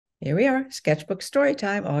Here we are, Sketchbook Story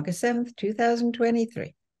Time, August 7th,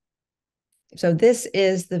 2023. So this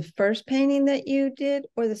is the first painting that you did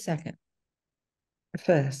or the second?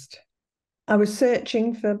 First. I was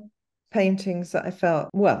searching for paintings that I felt,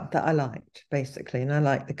 well, that I liked, basically, and I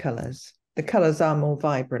liked the colours. The colours are more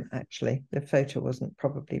vibrant, actually. The photo wasn't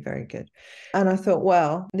probably very good. And I thought,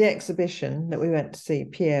 well, the exhibition that we went to see,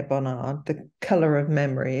 Pierre Bonnard, The Colour of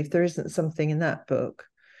Memory, if there isn't something in that book,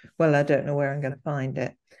 well, I don't know where I'm going to find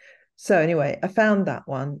it. So anyway, I found that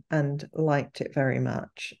one and liked it very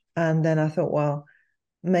much. And then I thought, well,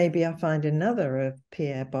 maybe I'll find another of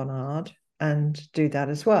Pierre Bonnard and do that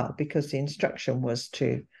as well, because the instruction was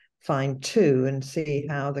to find two and see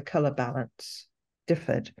how the color balance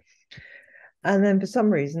differed. And then for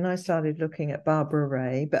some reason, I started looking at Barbara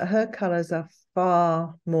Ray, but her colors are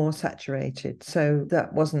far more saturated. So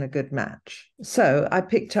that wasn't a good match. So I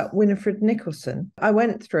picked up Winifred Nicholson. I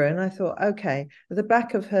went through and I thought, okay, at the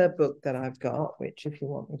back of her book that I've got, which if you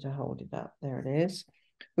want me to hold it up, there it is,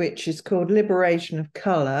 which is called Liberation of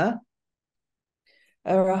Color,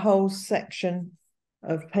 are a whole section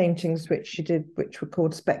of paintings which she did, which were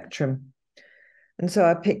called Spectrum. And so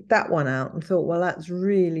I picked that one out and thought, well, that's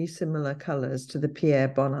really similar colors to the Pierre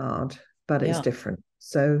Bonnard, but it's different.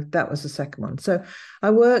 So that was the second one. So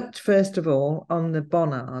I worked, first of all, on the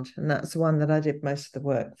Bonnard, and that's the one that I did most of the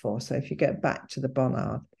work for. So if you get back to the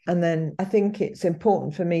Bonnard. And then I think it's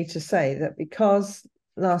important for me to say that because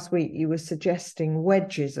last week you were suggesting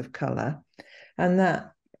wedges of color, and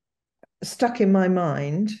that stuck in my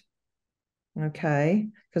mind, okay,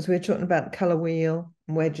 because we were talking about color wheel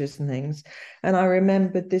and wedges and things, and I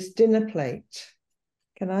remembered this dinner plate.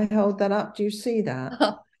 Can I hold that up? Do you see that?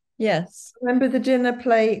 Oh, yes. Remember the dinner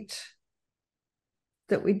plate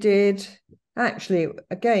that we did? Actually,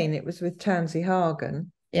 again, it was with Tansy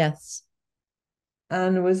Hagen. Yes.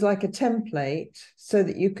 And it was like a template so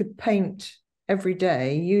that you could paint every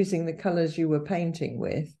day using the colors you were painting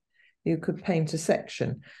with. You could paint a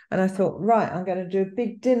section. And I thought, right, I'm going to do a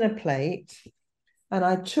big dinner plate. And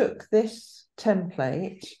I took this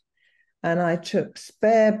template and I took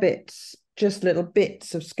spare bits, just little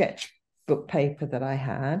bits of sketchbook paper that I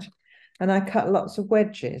had. And I cut lots of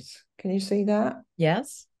wedges. Can you see that?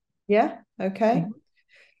 Yes. Yeah. Okay.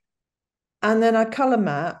 And then I color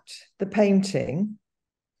mapped the painting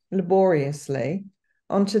laboriously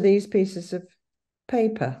onto these pieces of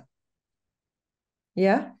paper.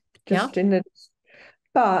 Yeah. Just in the,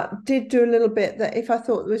 but did do a little bit that if I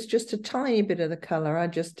thought there was just a tiny bit of the color, I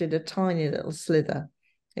just did a tiny little slither,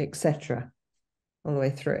 etc., all the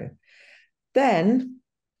way through. Then,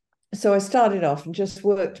 so I started off and just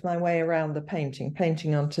worked my way around the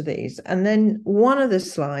painting onto these. And then one of the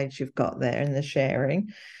slides you've got there in the sharing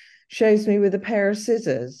shows me with a pair of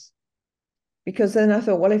scissors. Because then I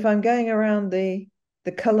thought, well, if I'm going around the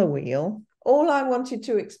color wheel, all I wanted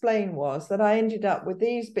to explain was that I ended up with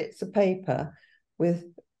these bits of paper with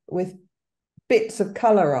bits of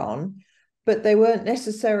color on, but they weren't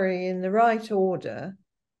necessarily in the right order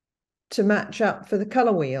to match up for the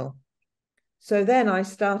color wheel. So then I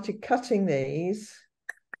started cutting these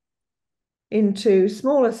into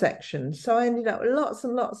smaller sections. So I ended up with lots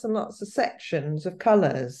and lots and lots of sections of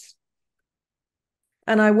colors.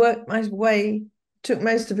 And I worked my way, took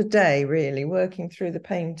most of a day really working through the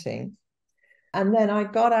painting. And then I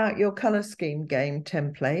got out your color scheme game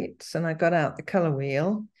templates and I got out the color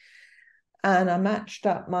wheel and I matched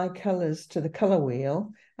up my colors to the color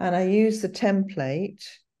wheel and I used the template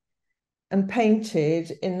and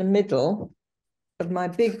painted in the middle of my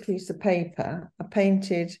big piece of paper. I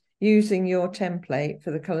painted using your template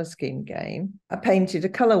for the color scheme game. I painted a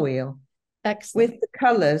color wheel. Excellent. With the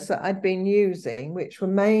colors that I'd been using, which were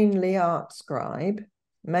mainly Art Scribe,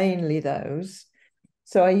 mainly those.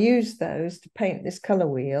 So I used those to paint this color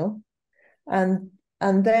wheel. And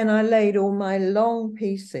then I laid all my long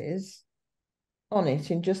pieces on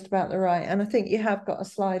it in just about the right. And I think you have got a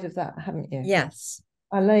slide of that, haven't you? Yes.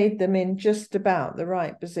 I laid them in just about the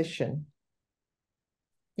right position.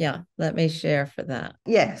 Yeah, let me share for that.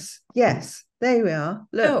 Yes, yes, there we are.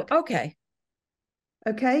 Look. Oh, okay.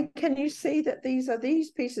 Okay, can you see that these are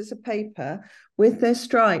these pieces of paper with their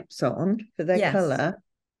stripes on for their color,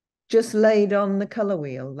 just laid on the color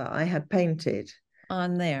wheel that I had painted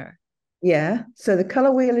on there? Yeah, so the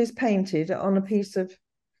color wheel is painted on a piece of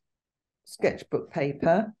sketchbook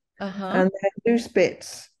paper, and there are loose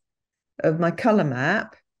bits of my color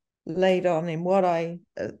map laid on in what I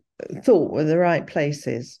thought were the right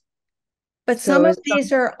places. But so some of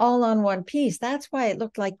these are all on one piece. That's why it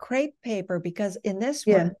looked like crepe paper, because in this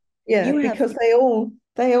one, because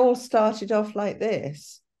they all started off like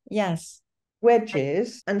this. Yes.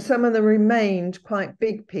 wedges, and some of them remained quite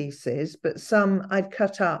big pieces, but some I'd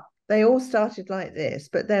cut up. They all started like this,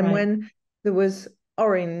 but then Right. when there was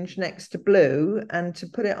orange next to blue, and to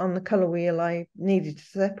put it on the color wheel, I needed to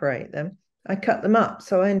separate them. I cut them up,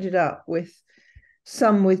 so I ended up with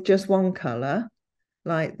some with just one color,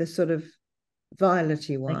 like the sort of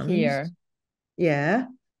violety Like ones. here. Yeah.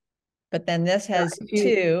 But then this has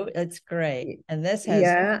two. It's great. And this has,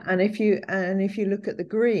 yeah, and if you look at the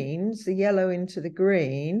greens, the yellow into the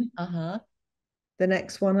green, the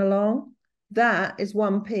next one along, that is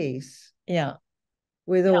one piece yeah.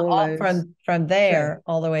 with Yeah, all those. from there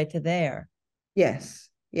all the way to there. Yes,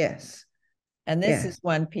 yes, And this yes, is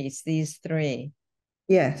one piece, these three.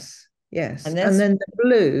 yes, yes. And And this, then the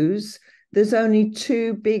blues, there's only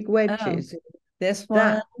two big oh, wedges. this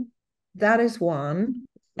one, That is one.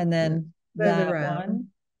 and then Further that round. one,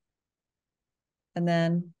 and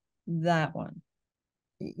then that one.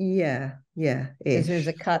 Yeah, yeah. Because there's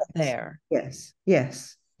a cut there. Yes,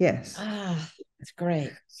 yes, yes. Ah, it's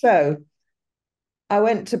great. So I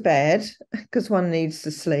went to bed because one needs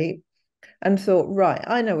to sleep, and thought, right,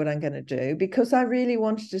 I know what I'm going to do, because I really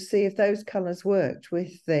wanted to see if those colours worked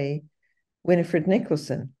with the Winifred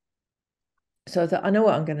Nicholson. So I thought, I know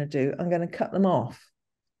what I'm going to do. I'm going to cut them off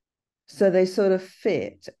so they sort of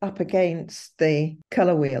fit up against the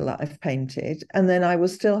colour wheel that I've painted. And then I will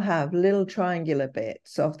still have little triangular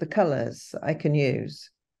bits of the colours I can use.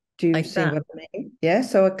 Do you see what I mean? Yeah.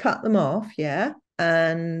 So I cut them off. Yeah.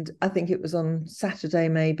 And I think it was on Saturday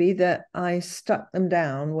maybe that I stuck them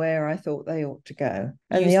down where I thought they ought to go.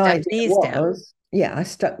 And the idea was, yeah, I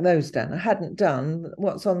stuck those down. I hadn't done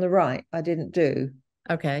what's on the right. I didn't do.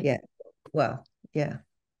 Okay. Yeah. Well, yeah.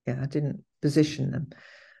 Yeah, I didn't position them.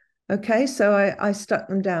 Okay, so I stuck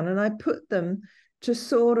them down, and I put them to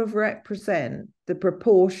sort of represent the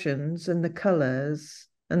proportions and the colours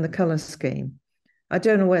and the colour scheme. I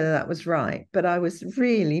don't know whether that was right, but I was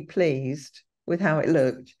really pleased with how it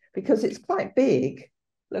looked, because it's quite big.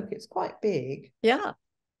 Look, it's quite big. Yeah.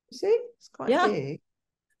 You see, it's quite big.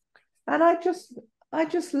 And I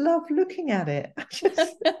just love looking at it. I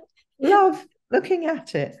just love looking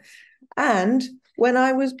at it. And when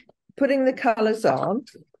I was putting the colours on,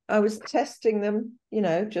 I was testing them,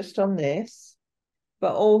 just on this,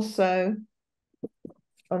 but also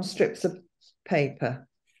on strips of paper.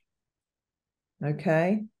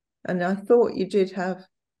 Okay. And I thought you did have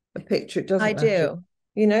a picture. It doesn't matter.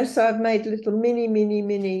 I do. So I've made little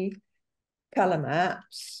mini colour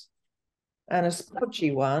maps and a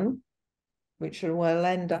spudgy one, which will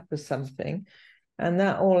end up as something. And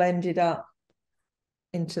that all ended up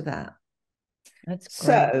into that. That's great.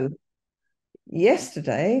 So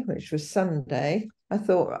yesterday, which was Sunday, I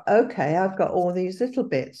thought, okay, I've got all these little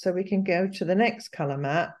bits, so we can go to the next colour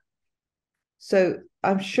map. So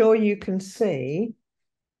I'm sure you can see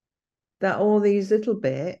that all these little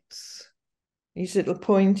bits, these little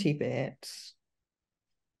pointy bits,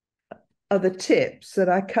 are the tips that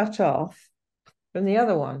I cut off from the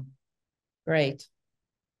other one. Great.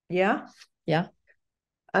 Yeah? Yeah.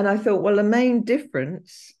 And I thought, well, the main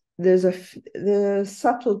difference, the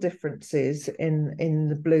subtle differences in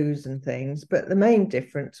the blues and things, but the main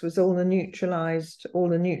difference was all the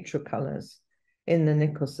neutral colours in the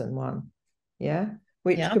Nicholson one. Yeah.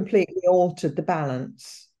 Which completely altered the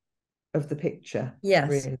balance of the picture. Yes.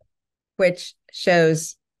 Really. Which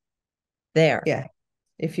shows there. Yeah.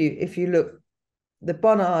 If you look, the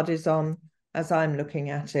Bonnard is on, as I'm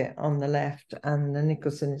looking at it, on the left, and the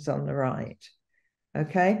Nicholson is on the right.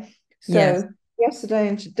 Okay. So yesterday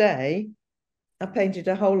and today, I painted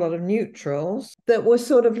a whole lot of neutrals that were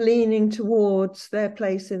sort of leaning towards their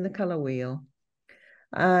place in the colour wheel.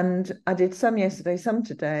 And I did some yesterday, some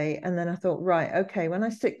today. And then I thought, right, okay, when I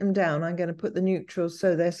stick them down, I'm going to put the neutrals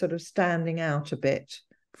so they're sort of standing out a bit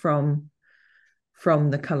from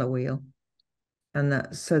the colour wheel. And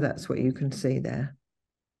that's what you can see there.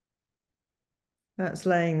 That's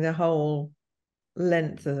laying the whole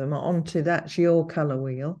length of them onto, that's your colour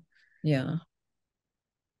wheel. Yeah.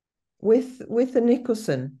 With the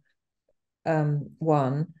Nicholson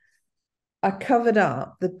one, I covered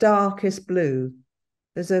up the darkest blue.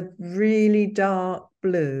 There's a really dark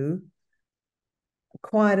blue,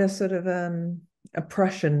 quite a sort of a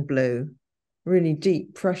Prussian blue, really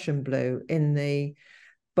deep Prussian blue in the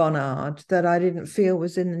Bonnard that I didn't feel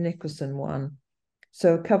was in the Nicholson one.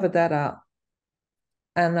 So I covered that up,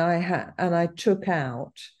 and I took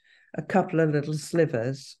out a couple of little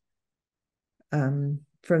slivers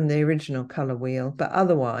from the original colour wheel, but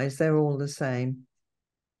otherwise they're all the same.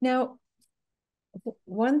 Now,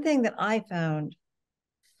 one thing that I found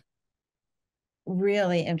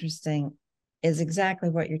really interesting is exactly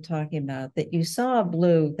what you're talking about, that you saw a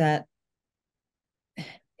blue that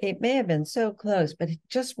it may have been so close, but it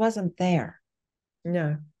just wasn't there.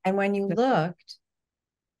 No. And when you looked,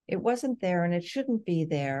 it wasn't there and it shouldn't be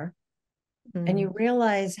there. And you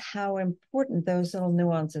realize how important those little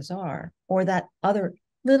nuances are, or that other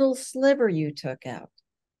little sliver you took out.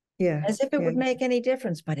 Yeah. As if it would make any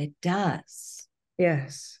difference, but it does.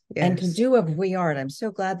 Yes. And to Yes. do a Vuillard, I'm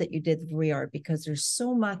so glad that you did the Vuillard, because there's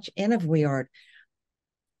so much in a Vuillard.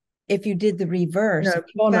 If you did the reverse, No, if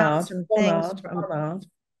you found Bonnard, some things Bonnard, from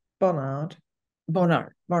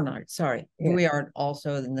Bonnard. Bonnard, sorry. Yeah. Vuillard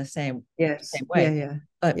also in the same Yes. way. Yeah.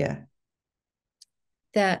 But Yeah.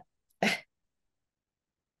 that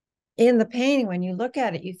in the painting, when you look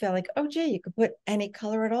at it, you feel like, oh, gee, you could put any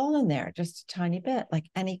color at all in there, just a tiny bit, like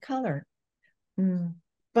any color.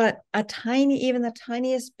 But even the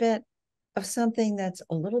tiniest bit of something that's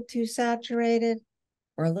a little too saturated,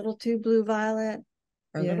 or a little too blue violet,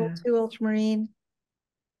 or a little too ultramarine,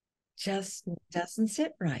 just doesn't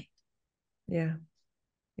sit right. Yeah.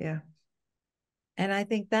 Yeah. And I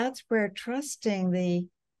think that's where trusting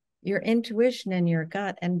your intuition and your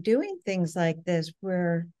gut, and doing things like this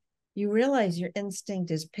where you realize your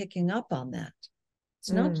instinct is picking up on that. It's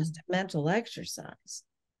not just a mental exercise.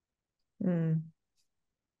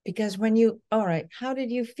 Because all right, how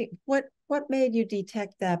did you feel? What made you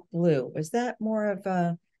detect that blue? Was that more of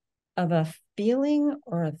a feeling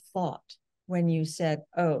or a thought when you said,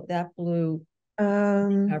 oh, that blue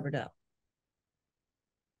covered up?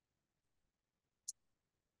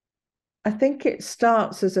 I think it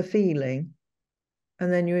starts as a feeling,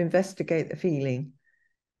 and then you investigate the feeling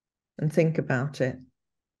and think about it.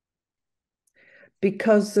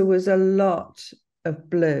 Because there was a lot of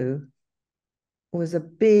blue, was a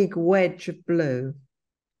big wedge of blue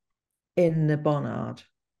in the Bonnard.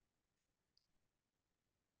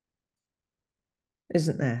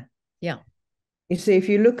 Isn't there? Yeah. You see, if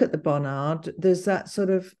you look at the Bonnard, there's that sort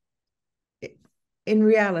of, in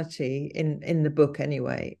reality, in the book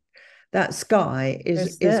anyway, that sky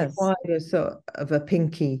is quite a sort of a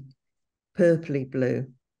pinky, purpley blue,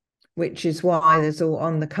 which is why there's all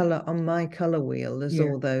on my color wheel, there's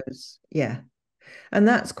all those, and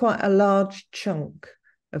that's quite a large chunk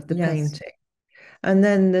of the painting. And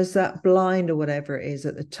then there's that blind or whatever it is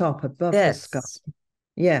at the top above the sky.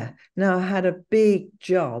 Yeah. Now I had a big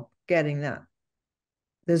job getting that.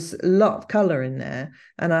 There's a lot of color in there,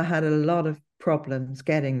 and I had a lot of problems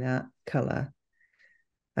getting that color.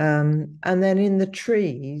 And then in the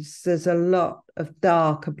trees, there's a lot of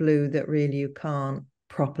darker blue that really you can't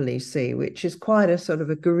properly see, which is quite a sort of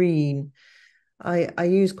a green. I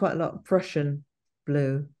use quite a lot of Prussian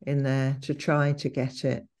blue in there to try to get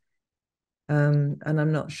it. And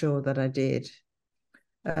I'm not sure that I did.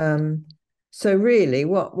 So really,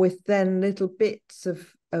 what with then little bits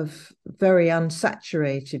of very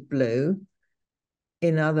unsaturated blue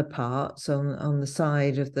in other parts on the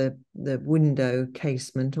side of the window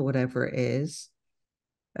casement or whatever it is,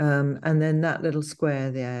 and then that little square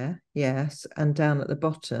there, yes, and down at the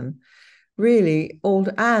bottom, really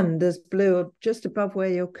and there's blue just above where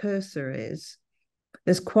your cursor is.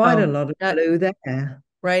 There's quite a lot of blue there.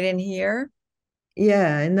 Right in here?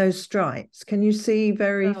 Yeah, in those stripes. Can you see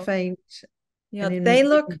very faint? Yeah, they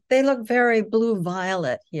look very blue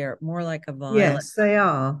violet here, more like a violet. Yes, they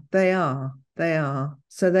are. They are. They are.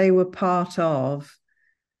 So they were part of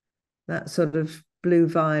that sort of blue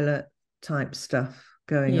violet type stuff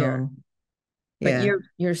going on. But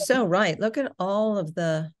you're so right. Look at all of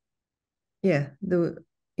the yeah.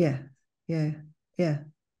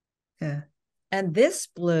 And this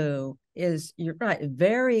blue is, you're right,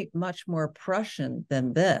 very much more Prussian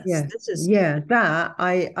than this. Yeah. This is that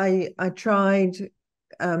I tried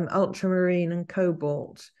ultramarine and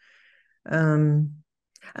cobalt. And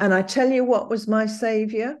I tell you what was my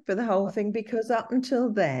savior for the whole thing, because up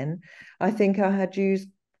until then, I think I had used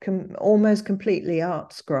almost completely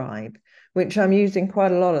Art Scribe, which I'm using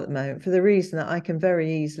quite a lot at the moment for the reason that I can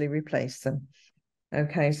very easily replace them.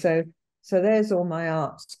 Okay, so there's all my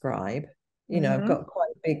Art Scribe. I've got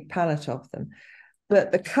quite a big palette of them.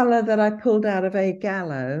 But the color that I pulled out of A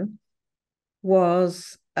Gallo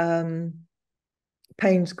was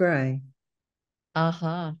Payne's Grey.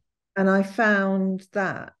 And I found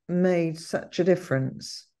that made such a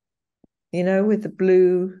difference, with the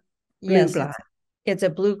blue black. It's a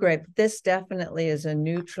blue gray. This definitely is a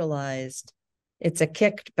neutralized, it's a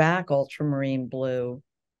kicked back ultramarine blue.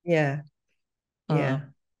 Yeah.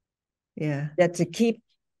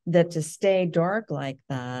 That to stay dark like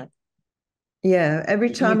that. Yeah. Every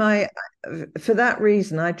time for that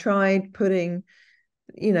reason, I tried putting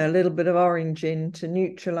you know, a little bit of orange in to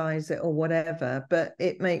neutralize it or whatever, but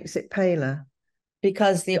it makes it paler.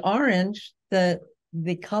 Because the orange, the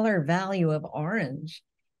color value of orange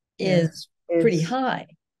Yeah. is pretty Is high.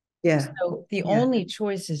 yeah. So the Yeah. only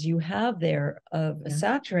choices you have there of a Yeah.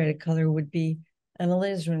 saturated color would be an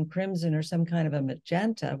alizarin crimson or some kind of a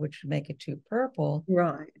magenta, which would make it too purple,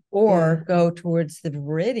 Right. or Yeah. go towards the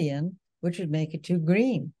viridian, which would make it too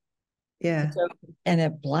green. Yeah. So, and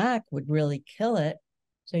a black would really kill it.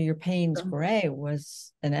 So your Payne's Oh, gray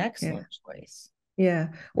was an yeah. excellent choice. Yeah.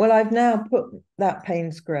 Well, I've now put that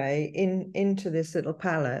Payne's grey into this little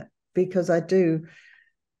palette because I do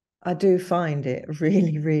find it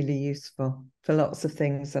really, really useful for lots of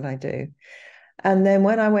things that I do. And then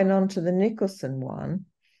when I went on to the Nicholson one,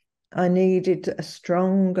 I needed a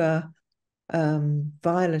stronger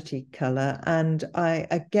violety color. And I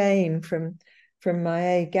again from my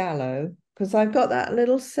A Gallo, because I've got that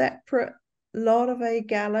little separate lot of A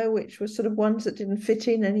Gallo, which were sort of ones that didn't fit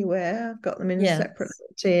in anywhere. I've got them in a separate Yes.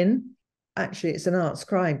 tin. Actually, it's an art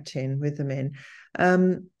scribe tin with them in.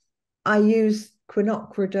 I use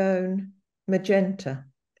quinacridone magenta.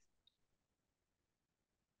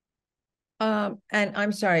 And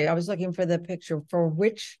I'm sorry, I was looking for the picture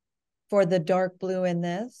for the dark blue in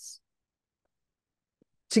this.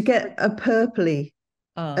 To get a purpley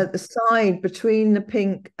Uh, at the side between the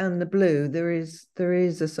pink and the blue, there is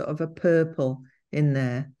a sort of a purple in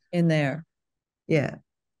there. in there. Yeah.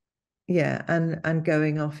 Yeah. And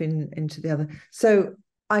going off into the other. So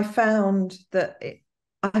I found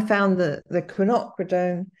I found the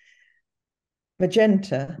quinacridone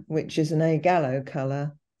magenta, which is an A Gallo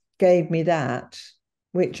color, gave me that,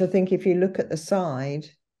 which I think if you look at the side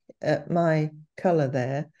at my color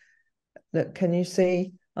there, look, can you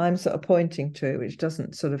see? I'm sort of pointing to it, which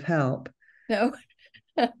doesn't sort of help. No.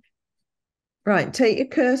 Right, take your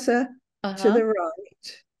cursor to Uh-huh. the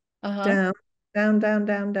right, Uh-huh. down, down, down,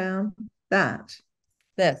 down, down. That.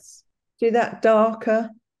 This. See that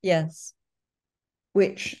darker, Yes.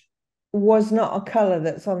 which was not a color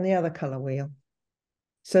that's on the other color wheel.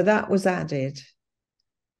 So that was added.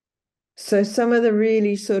 So some of the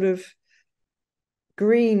really sort of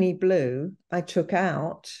greeny blue I took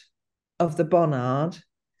out of the Bonnard,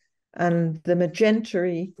 and the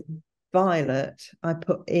magenta violet I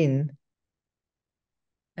put in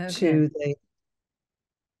Okay. to the.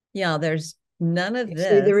 Yeah, there's none of You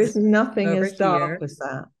see, there is this nothing over as dark here. as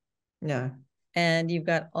that. No. And you've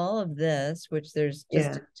got all of this, which there's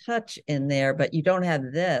just Yeah. a touch in there, but you don't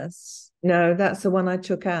have this. No, that's the one I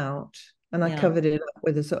took out, and I Yeah. covered it up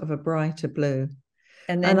with a sort of a brighter blue.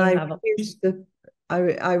 And then And you have,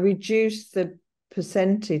 I reduced the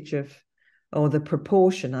percentage of, or the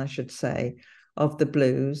proportion, I should say, of the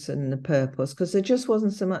blues and the purples because there just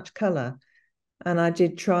wasn't so much color. And I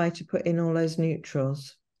did try to put in all those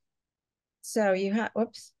neutrals. so you have,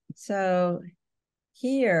 whoops. So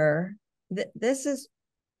here, this is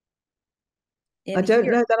I in don't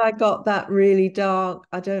here. know that I got that really dark.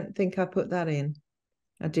 I don't think I put that in.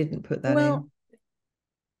 I didn't put that Well, in.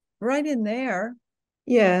 right in there.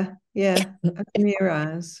 Yeah, yeah. Near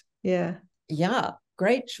as. Yeah. Yeah,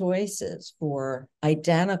 great choices for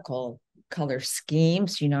identical color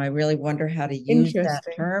schemes. I really wonder how to use that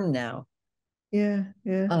Interesting. term now. Yeah,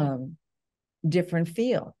 yeah. Um, Different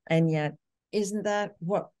feel. And yet, isn't that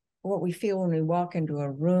what we feel when we walk into a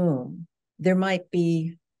room? There might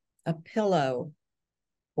be a pillow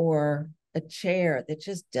or a chair that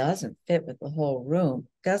just doesn't fit with the whole room.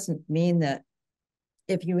 Doesn't mean that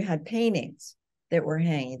if you had paintings that were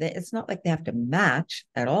hanging, that it's not like they have to match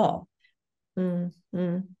at all. Mm,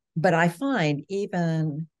 mm, But I find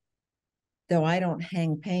even though I don't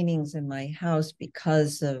hang paintings in my house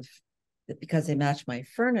because they match my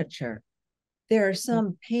furniture, there are mm.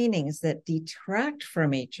 some paintings that detract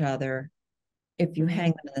from each other if you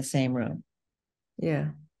hang Mm. them in the same room.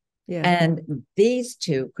 Yeah, yeah. And these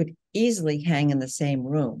two could easily hang in the same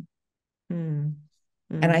room. Mm,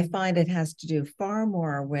 And I mm, find it has to do far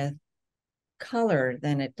more with color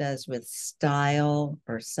than it does with style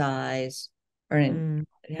or size, mm,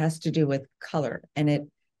 it has to do with color. And it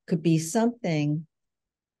could be something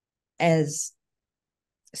as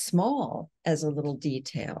small as a little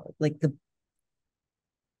detail, like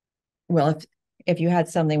if you had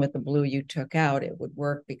something with the blue you took out, it would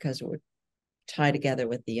work because it would tie together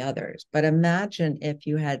with the others. But imagine if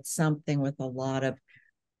you had something with a lot of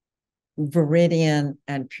viridian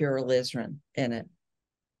and pure alizarin in it,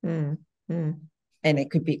 mm, mm, and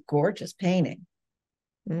it could be gorgeous painting,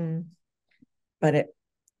 mm, but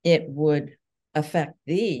it would affect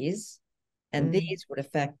these, and mm, these would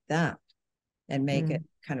affect that, and make mm, it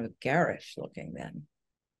kind of garish looking then.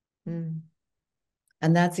 mm.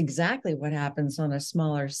 And that's exactly what happens on a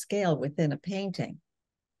smaller scale within a painting.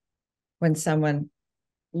 When someone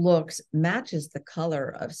matches the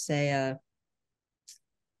color of, say,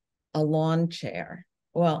 a lawn chair.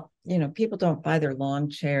 Well, people don't buy their lawn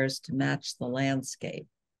chairs to match the landscape,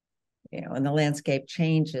 and the landscape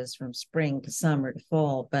changes from spring to summer to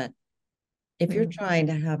fall. But if you're trying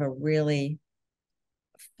to have a really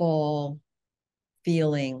fall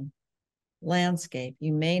feeling landscape,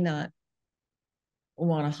 you may not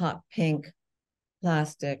want a hot pink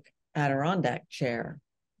plastic Adirondack chair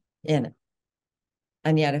in it.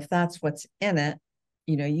 And yet, if that's what's in it,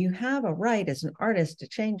 you have a right as an artist to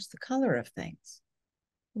change the color of things.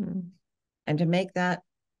 And to make that,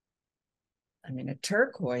 a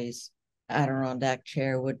turquoise Adirondack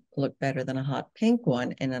chair would look better than a hot pink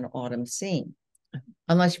one in an autumn scene,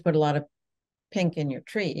 unless you put a lot of pink in your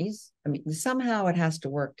trees. Somehow it has to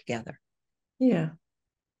work together. Yeah.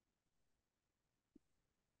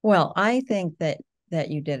 Well, I think that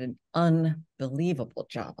you did an unbelievable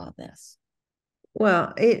job on this.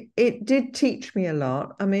 Well, it did teach me a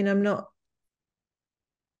lot. I'm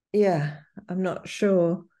not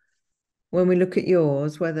sure when we look at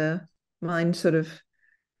yours whether mine sort of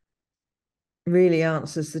really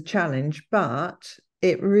answers the challenge, but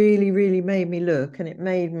it really, really made me look, and it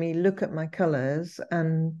made me look at my colors,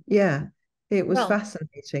 and yeah, it was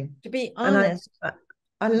fascinating. To be And honest,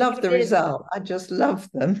 I love the result. I just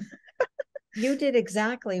love them. You did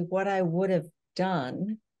exactly what I would have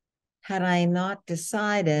done had I not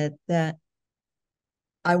decided that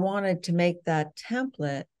I wanted to make that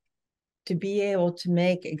template to be able to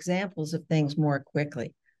make examples of things more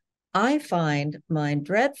quickly. I find mine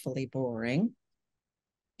dreadfully boring.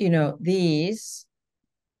 These,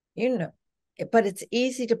 but it's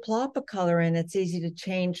easy to plop a color and it's easy to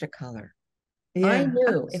change a color. Yeah, I knew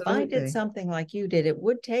absolutely. if I did something like you did, it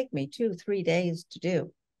would take me 2-3 days to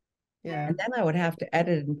do. Yeah. And then I would have to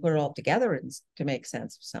edit it and put it all together to make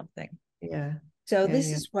sense of something. Yeah. So this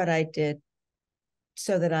is what I did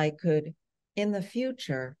so that I could, in the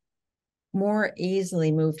future, more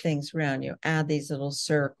easily move things around. Add these little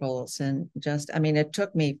circles and it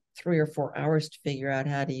took me 3 or 4 hours to figure out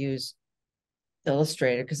how to use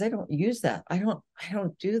Illustrator because I don't use that. I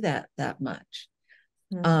don't do that much.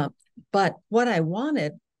 But what I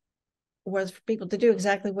wanted was for people to do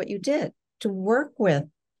exactly what you did, to work with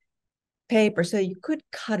paper so you could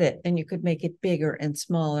cut it and you could make it bigger and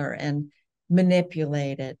smaller and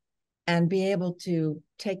manipulate it and be able to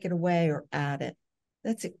take it away or add it.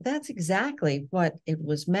 That's exactly what it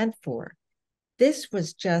was meant for. This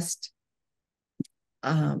was just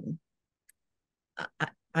I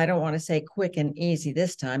don't want to say quick and easy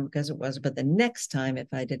this time because it was, but the next time, if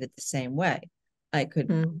I did it the same way, I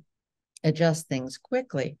could adjust things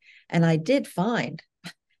quickly. And I did find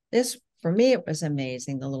this, for me, it was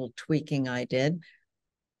amazing, the little tweaking I did.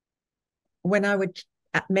 When I would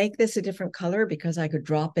make this a different color because I could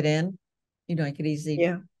drop it in, I could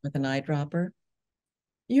easily, with an eyedropper.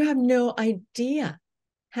 You have no idea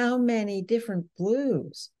how many different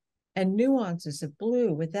blues and nuances of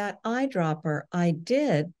blue with that eyedropper I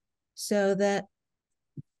did so that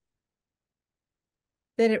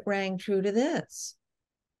it rang true to this.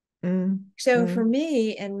 So for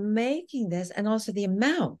me, in making this, and also the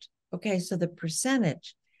amount, okay, so the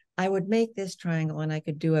percentage, I would make this triangle and I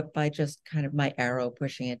could do it by just kind of my arrow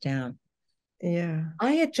pushing it down. Yeah.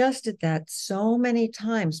 I adjusted that so many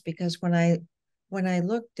times because when I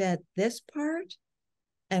looked at this part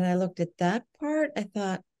and I looked at that part, I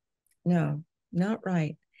thought, no, not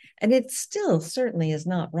right. And it still certainly is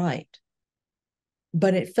not right.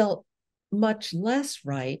 But it felt much less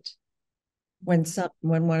right when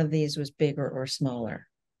one of these was bigger or smaller.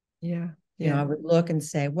 Yeah. I would look and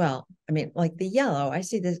say, well, like the yellow, I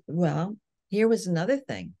see this. Well, here was another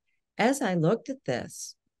thing. As I looked at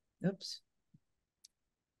this,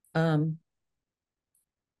 I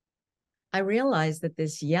realized that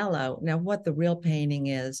this yellow, now what the real painting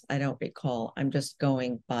is, I don't recall. I'm just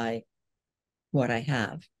going by what I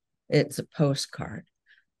have. It's a postcard.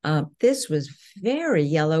 This was very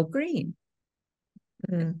yellow-green.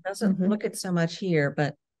 It doesn't look it so much here,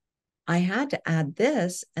 but I had to add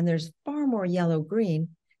this, and there's far more yellow-green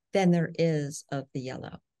than there is of the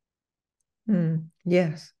yellow.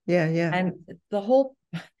 Yes. Yeah. And the whole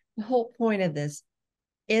point of this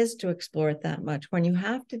is to explore it that much when you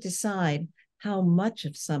have to decide how much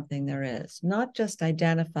of something there is, not just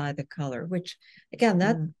identify the color, which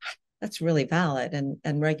again, that's really valid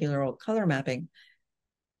and regular old color mapping.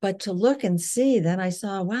 But to look and see, then I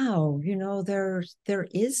saw, wow, there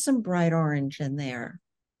is some bright orange in there.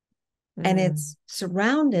 And it's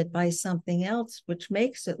surrounded by something else, which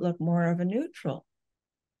makes it look more of a neutral.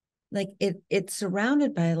 like it's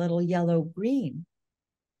surrounded by a little yellow green,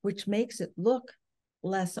 which makes it look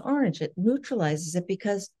less orange. It neutralizes it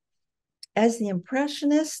because, as the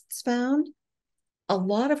Impressionists found, a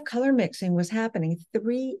lot of color mixing was happening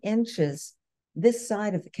 3 inches this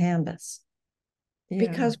side of the canvas, Yeah.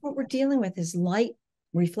 because what we're dealing with is light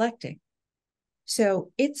reflecting.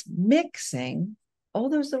 So it's mixing all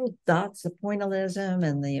those little dots, the pointillism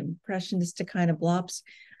and the impressionistic kind of blobs,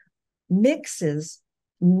 mixes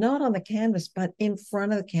not on the canvas, but in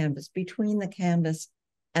front of the canvas, between the canvas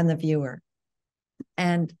and the viewer.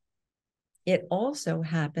 And it also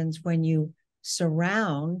happens when you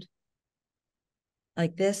surround,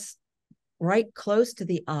 like this, right close to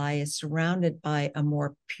the eye is surrounded by a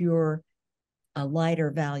more pure, a lighter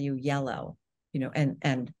value yellow,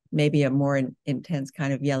 and maybe a more intense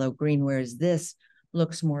kind of yellow green, whereas this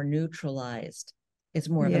looks more neutralized. It's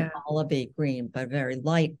more of an Yeah. olivey green, but very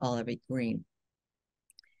light olivey green.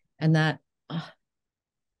 And that, well,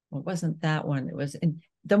 it wasn't that one. It was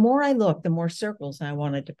the more I looked, the more circles I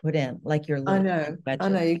wanted to put in, like your I little know. I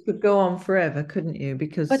know. wedges. You could go on forever, couldn't you?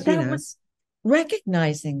 Because, But that was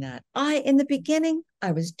recognizing that. In the beginning,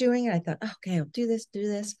 I was doing it. I thought, okay, I'll do this, do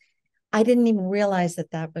this. I didn't even realize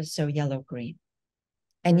that that was so yellow green.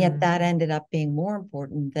 And yet mm, that ended up being more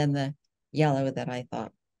important than the yellow that I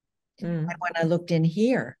thought. And mm, when I looked in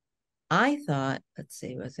here, I thought, let's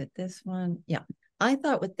see, was it this one? Yeah. I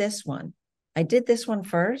thought with this one, I did this one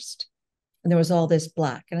first, and there was all this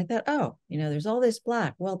black. And I thought, oh, there's all this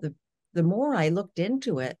black. Well, the more I looked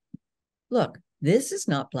into it, look, this is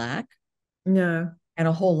not black. no. And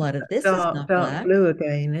a whole lot of this is Dark, not dark black. blue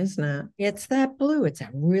again, isn't it? It's that blue. It's a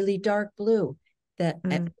really dark blue that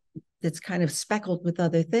Mm, that's kind of speckled with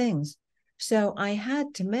other things. So I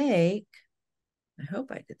had to make, I hope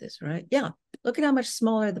I did this right. Yeah. Look at how much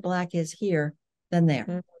smaller the black is here than there.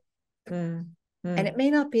 mm, mm, And it mm. may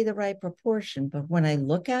not be the right proportion, but when I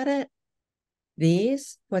look at it,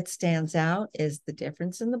 what stands out is the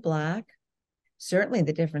difference in the black, certainly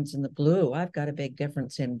the difference in the blue. I've got a big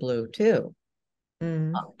difference in blue too.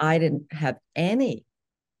 Mm. I didn't have any,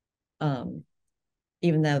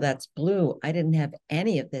 even though that's blue, I didn't have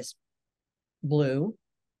any of this blue,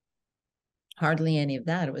 hardly any of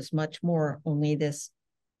that. It was much more only this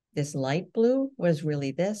light blue was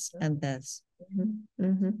really this and this. Mhm,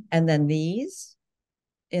 mhm. And then these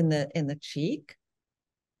in the cheek,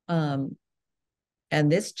 um,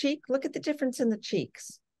 and this cheek, look at the difference in the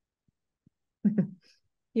cheeks.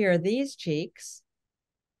 Here are these cheeks,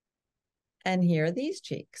 and here are these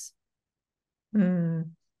cheeks.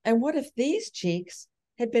 Mm. And what if these cheeks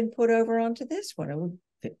had been put over onto this one? It would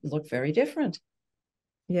look very different.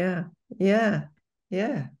 Yeah, yeah,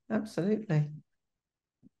 yeah, absolutely.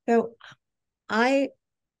 So I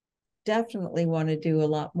definitely want to do a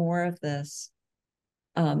lot more of this,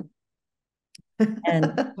 and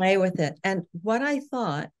play with it. And what I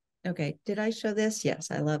thought, okay, did I show this? Yes,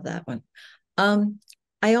 I love that one. Um,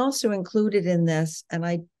 I also included in this, and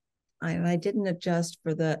I didn't adjust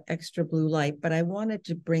for the extra blue light, but I wanted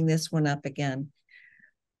to bring this one up again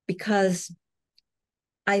because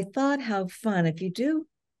I thought how fun if you do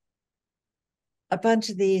a bunch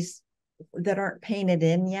of these that aren't painted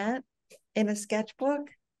in yet in a sketchbook,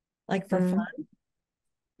 like for Mm, fun,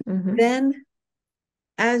 mhm. then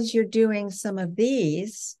as you're doing some of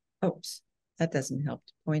these, oops, that doesn't help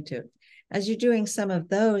to point to. As you're doing some of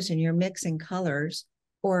those and you're mixing colors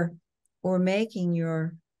or making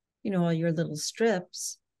your, all your little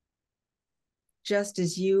strips, just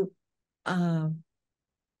as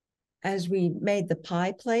as we made the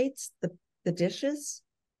pie plates, the dishes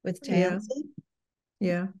with Yeah, Tansy,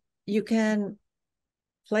 yeah. you can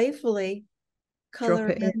playfully Drop color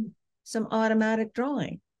it in. in some automatic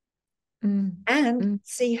drawing Mm, and mm.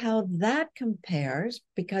 see how that compares,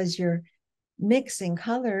 because you're mixing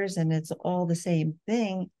colors and it's all the same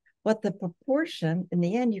thing. What the proportion in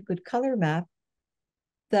the end, you could color map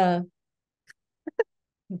the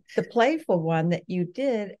playful one that you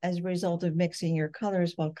did as a result of mixing your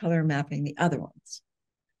colors while color mapping the other ones.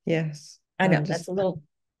 Yes, I I know that's a understand. little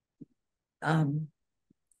um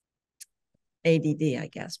ADD, I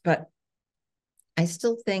guess, but I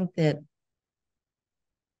still think that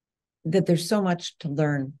there's so much to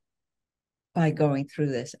learn by going through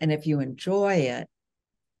this. And if you enjoy it,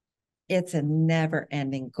 it's a never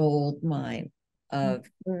ending gold mine of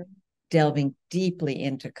Mm. delving deeply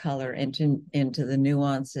into color, into the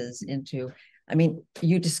nuances, I mean,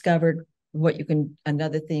 you discovered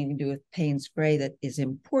another thing you can do with Payne's Gray that is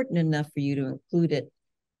important enough for you to include it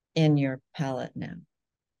in your palette now.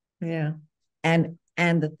 Yeah, And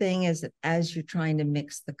the thing is that as you're trying to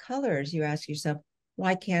mix the colors, you ask yourself,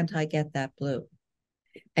 why can't I get that blue?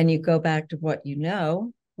 And you go back to what you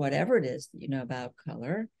know, whatever it is that you know about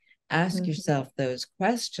color, ask yourself those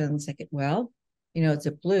questions like, well, it's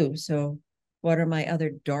a blue. So what are my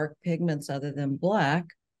other dark pigments other than black,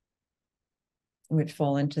 which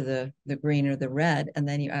fall into the green or the red? And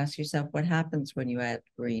then you ask yourself, what happens when you add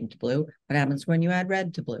green to blue? What happens when you add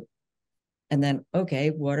red to blue? And then, okay,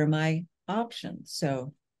 what are my options?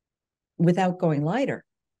 So without going lighter.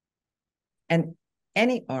 And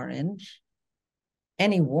any orange,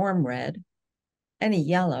 any warm red, any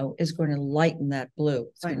yellow is going to lighten that blue.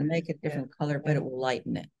 It's going to make a different color, but it will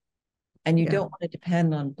lighten it. And you don't want to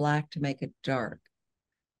depend on black to make it dark.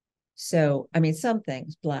 So, I mean, some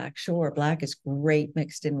things, black, sure, black is great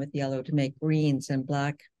mixed in with yellow to make greens, and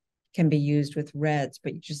black can be used with reds,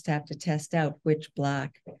 but you just have to test out which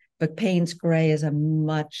black. But Payne's gray is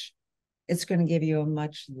it's going to give you a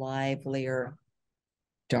much livelier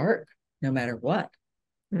dark, no matter what.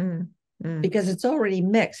 Because it's already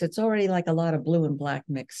mixed. It's already like a lot of blue and black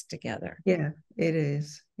mixed together. Yeah, it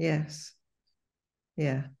is. Yes.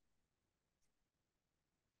 Yeah.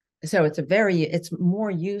 So it's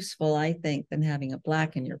more useful, I think, than having a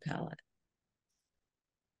black in your palette.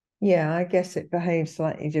 Yeah, I guess it behaves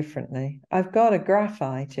slightly differently. I've got a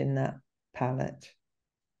graphite in that palette,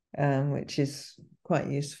 which is quite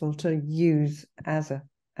useful to use as a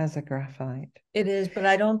graphite. It is, but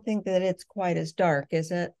I don't think that it's quite as dark,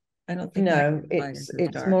 is it? I don't think no, it's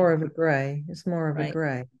more of a gray. It's more of a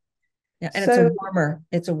gray. Yeah, and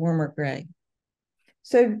it's a warmer gray.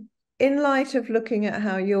 So in light of looking at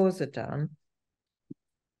how yours are done,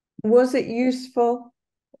 was it useful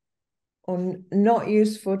or not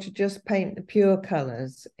useful to just paint the pure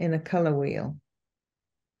colors in a color wheel?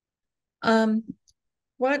 Maybe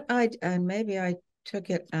I took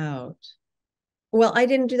it out. Well, I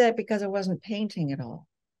didn't do that because I wasn't painting at all.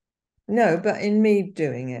 No, but in me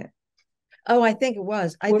doing it. Oh, I think it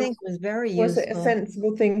was. I think it was very useful. Was it a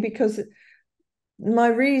sensible thing? Because my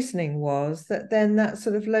reasoning was that then that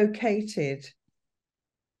sort of located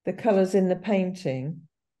the colors in the painting,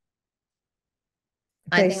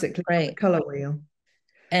 basically on the color wheel.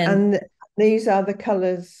 And these are the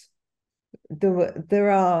colors. There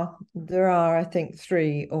are I think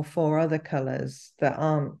 3 or 4 other colors that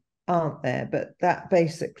aren't there, but that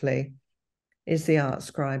basically is the Art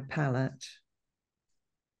Scribe palette.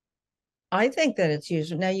 I think that it's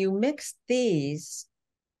useful. Now you mix these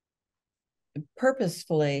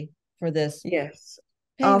purposefully for this. Yes.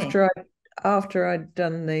 Painting. After I'd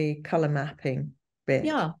done the color mapping bit.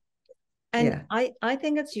 Yeah. And I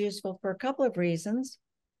think it's useful for a couple of reasons.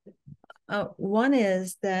 One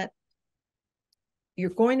is that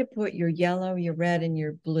you're going to put your yellow, your red, and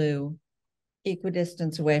your blue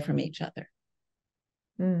equidistant away from each other.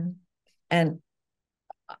 And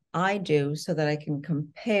I do so that I can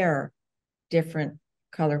compare different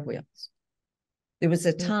color wheels. There was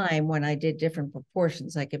a time when I did different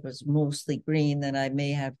proportions, like it was mostly green, then I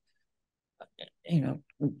may have,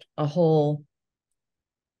 a whole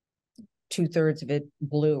 2/3 of it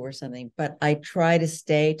blue or something. But I try to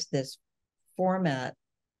stay to this format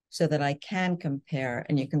so that I can compare,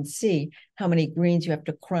 and you can see how many greens you have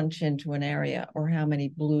to crunch into an area or how many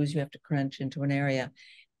blues you have to crunch into an area.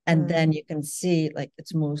 And then you can see like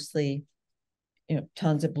it's mostly,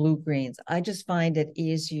 tons of blue greens. I just find it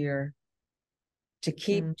easier to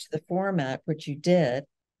keep to the format, which you did,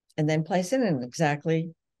 and then place it in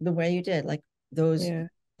exactly the way you did. Like those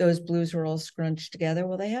blues were all scrunched together.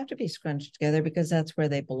 Well, they have to be scrunched together because that's where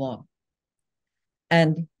they belong.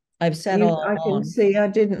 And I've said all along, I can see I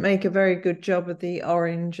didn't make a very good job of the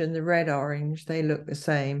orange and the red orange. They look the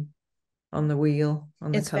same on the wheel.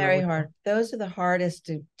 It's very hard. Those are the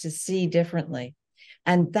hardest to see differently.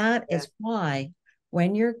 And that is why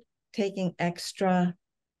when you're taking extra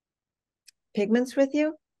pigments with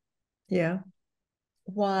you,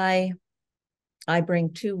 why I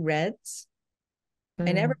bring 2 reds.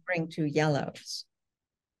 I never bring 2 yellows.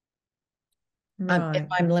 If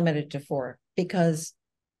I'm limited to 4, because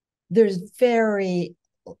there's very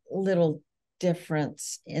little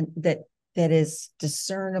difference in that is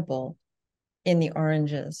discernible in the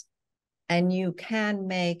oranges. And you can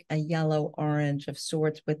make a yellow orange of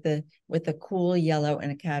sorts with a cool yellow and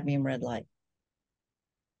a cadmium red light.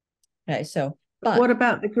 Okay, so but what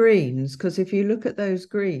about the greens? Because if you look at those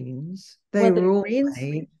greens, they were all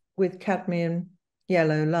made with cadmium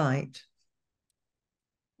yellow light.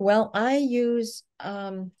 Well, I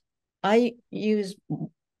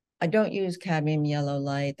don't use cadmium yellow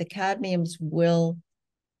light. The cadmiums will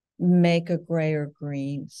make a gray or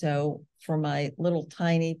green. So for my little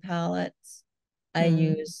tiny palettes, I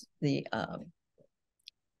use the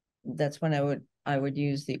that's when I would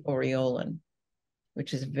use the aureolin.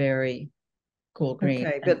 which is very cool green.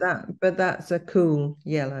 Okay, And but that's a cool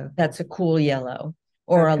yellow. that's a cool yellow.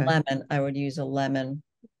 Or a Okay. lemon. I would use a lemon.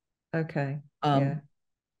 Okay. Yeah. Um,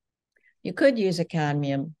 you could use a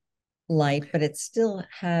cadmium light, but it still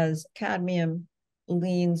has cadmium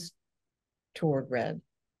leans toward red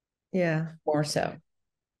Yeah. more so.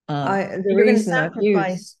 The You're going to reason I've used,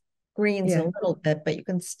 sacrifice greens a yeah. little bit, but you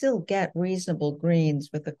can still get reasonable greens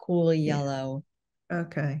with a cool Yeah. yellow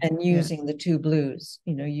Okay. and Yeah. using the two blues.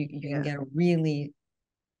 You can Yeah. get a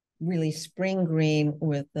really spring green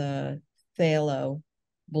with a phthalo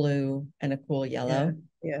blue and a cool Yeah. yellow.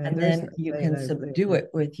 Yeah. And There isn't then a you can phthalo blue subdue though.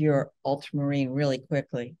 it with your ultramarine really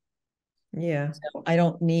quickly. Yeah. So I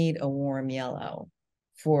don't need a warm yellow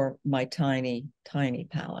for my tiny, tiny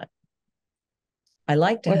palette. I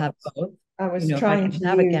like to Well, have both. I was If I trying can to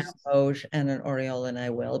have a use, gamboge and an aureolin, I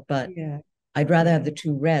will, but yeah. I'd rather have Yeah. the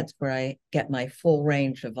two reds where I get my full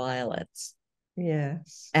range of violets.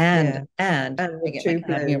 Yes. And Yeah. and And I the get my two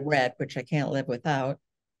cadmium blues. red, which I can't live without.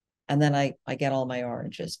 And then I get all my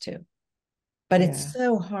oranges too. But it's Yeah.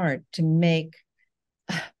 so hard to make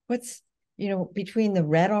what's between the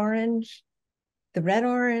red orange,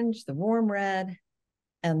 the warm red,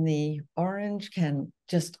 and the orange can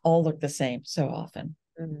just all look the same so often.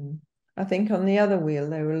 Mm. I think on the other wheel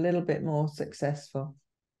they were a little bit more successful,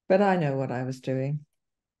 but I know what I was doing.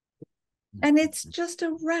 And it's just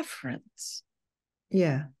a reference.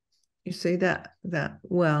 Yeah. You see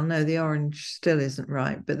well, no, the orange still isn't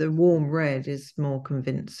right, but the warm red is more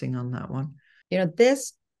convincing on that one.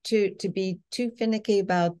 This to be too finicky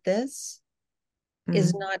about this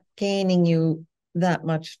is Mm. not gaining you that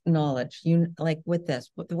much knowledge. You like with this,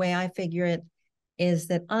 the way I figure it is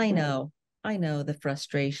that I know the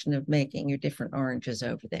frustration of making your different oranges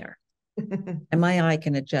over there. And my eye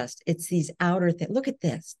can adjust. It's these outer things. Look at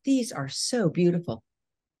this. These are so beautiful.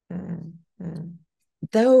 Mm, mm,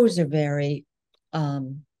 Those are very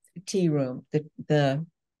tea room, the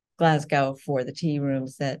Glasgow for the tea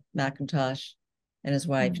rooms that Macintosh and his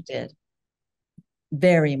wife mm, did.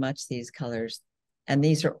 Very much these colors. And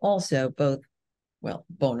these are also both, well,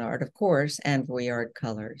 Bonnard, of course, and Vuillard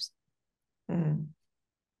colors. mm.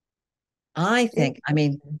 I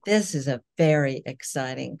mean, this is a very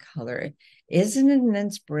exciting color. Isn't it an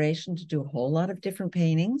inspiration to do a whole lot of different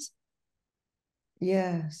paintings?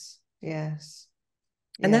 Yes, yes,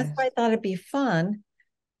 And that's yes, why I thought it'd be fun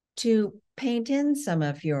to paint in some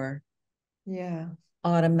of your yeah,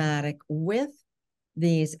 automatic with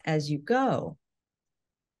these as you go,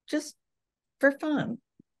 just for fun.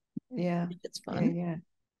 yeah, It's yeah, fun. yeah.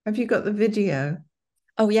 Have you got the video?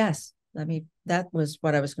 Oh, yes. That was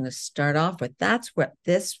what I was going to start off with. That's what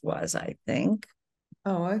this was, I think.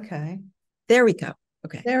 Oh, okay. There we go.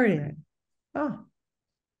 Okay. There it is. Oh,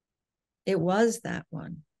 It was that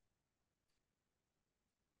one.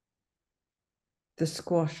 the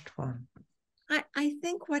squashed one. I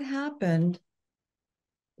think what happened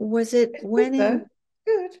was it It's good went though. in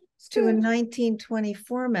Good. It's to a good. 1920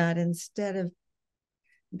 format instead of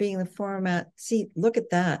being the format. See, look at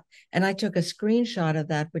that. And I took a screenshot of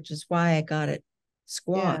that, which is why I got it Yeah.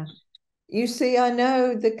 squashed. You see, I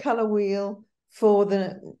know the color wheel for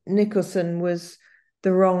the Nicholson was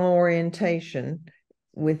the wrong orientation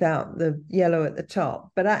without the yellow at the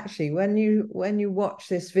top. But actually, when you watch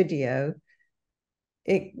this video,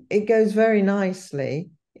 it goes very nicely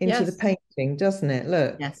into the Yes. painting, doesn't it?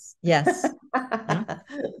 Look. Yes. Yes. Yeah.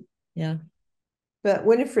 Yeah. But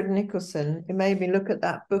Winifred Nicholson, it made me look at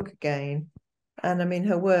that book again. And I mean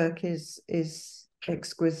her work is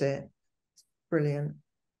exquisite. Brilliant.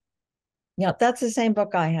 Yeah. That's the same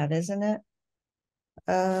book I have, isn't it?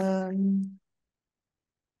 Um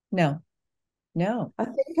No. No. I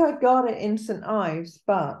think I got it in St. Ives,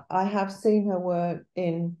 but I have seen her work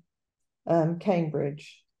in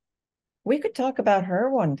Cambridge. We could talk about her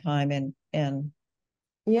one time in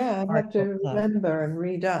Yeah, I'd Art have Book to Club. remember and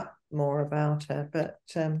read up more about her. But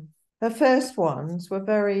her first ones were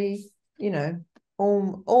very,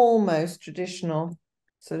 almost traditional,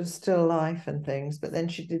 sort of still life and things. But then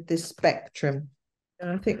she did this spectrum.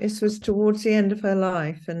 And I think this was towards the end of her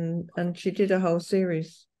life, and she did a whole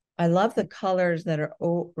series. I love the colors that are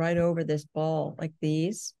right over this ball, like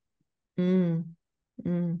these. Mm,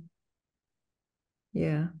 mm,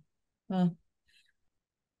 yeah.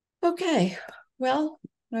 Okay. Well,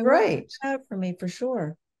 my work Great. cut out for me for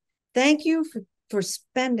sure. Thank you for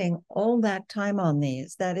spending all that time on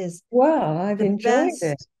these. That is Well, I've the enjoyed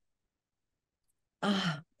it.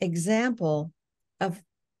 best example of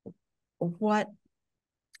what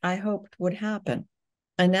I hoped would happen.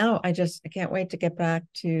 And now I can't wait to get back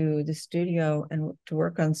to the studio and to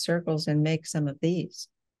work on circles and make some of these.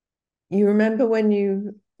 You remember when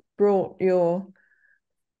you brought your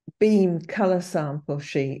beam color sample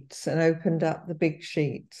sheets and opened up the big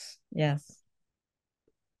sheets? Yes.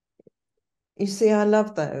 You see, I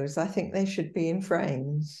love those. I think they should be in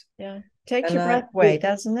frames. Yeah. Takes And your breath away,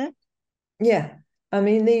 doesn't it? yeah, I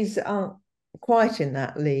mean, these aren't quite in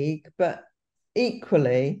that league, but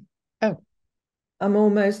equally, Oh, I'm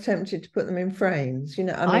almost tempted to put them in frames. I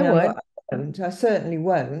I mean, would. I certainly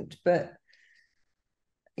won't, but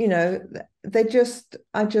you know,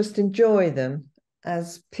 I just enjoy them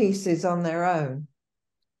as pieces on their own.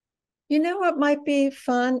 You know what might be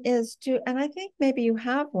fun is to, and I think maybe you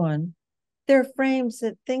have one. There are frames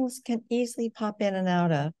that things can easily pop in and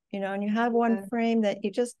out of, and you have one Yeah, frame that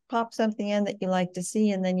you just pop something in that you like to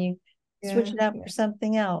see, and then you switch yeah, it out yeah, for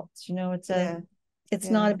something else. yeah, It's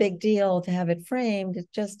not yeah, a big deal to have it framed. It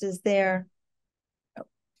just is there,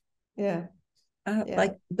 yeah, yeah,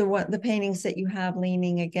 like the paintings that you have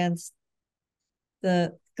leaning against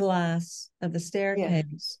the glass of the yeah,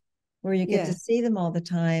 staircase, where you get to yeah, see them all the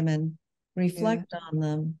time and yeah, reflect on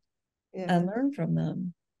them and yeah, learn from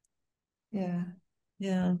them. yeah.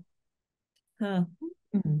 Yeah. Huh.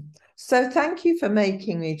 Mm. So thank you for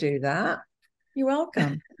making me do that. You're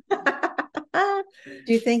welcome.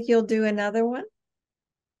 Do you think you'll do another one?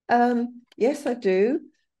 Yes, I do.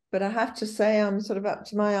 But I have to say, I'm sort of up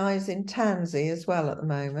to my eyes in tansy as well at the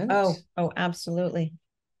moment. Oh, absolutely.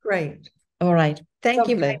 Great. All right. Thank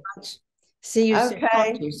you very Lovely. much. See you soon. Talk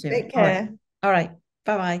Okay. to you soon. Take All right. care. All right.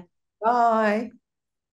 Bye bye. Bye.